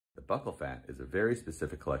Buccal fat is a very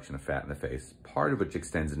specific collection of fat in the face, part of which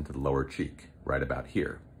extends into the lower cheek, right about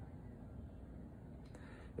here.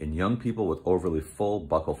 In young people with overly full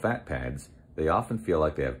buccal fat pads, they often feel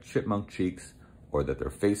like they have chipmunk cheeks, or that their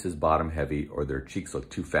face is bottom heavy, or their cheeks look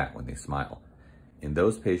too fat when they smile. In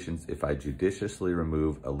those patients, if I judiciously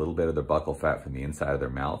remove a little bit of their buccal fat from the inside of their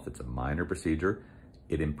mouth, it's a minor procedure,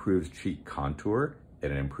 it improves cheek contour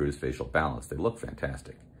and it improves facial balance. They look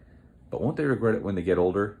fantastic. But won't they regret it when they get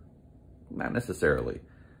older? Not necessarily.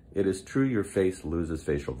 It is true your face loses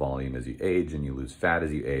facial volume as you age and you lose fat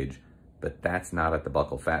as you age, but that's not at the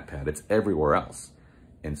buccal fat pad, it's everywhere else.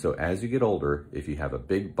 And so as you get older, if you have a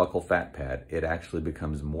big buccal fat pad, it actually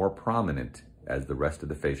becomes more prominent as the rest of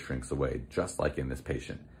the face shrinks away, just like in this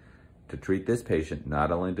patient. To treat this patient,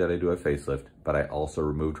 not only did I do a facelift, but I also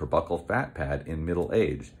removed her buccal fat pad in middle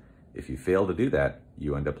age. If you fail to do that,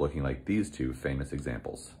 you end up looking like these two famous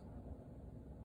examples.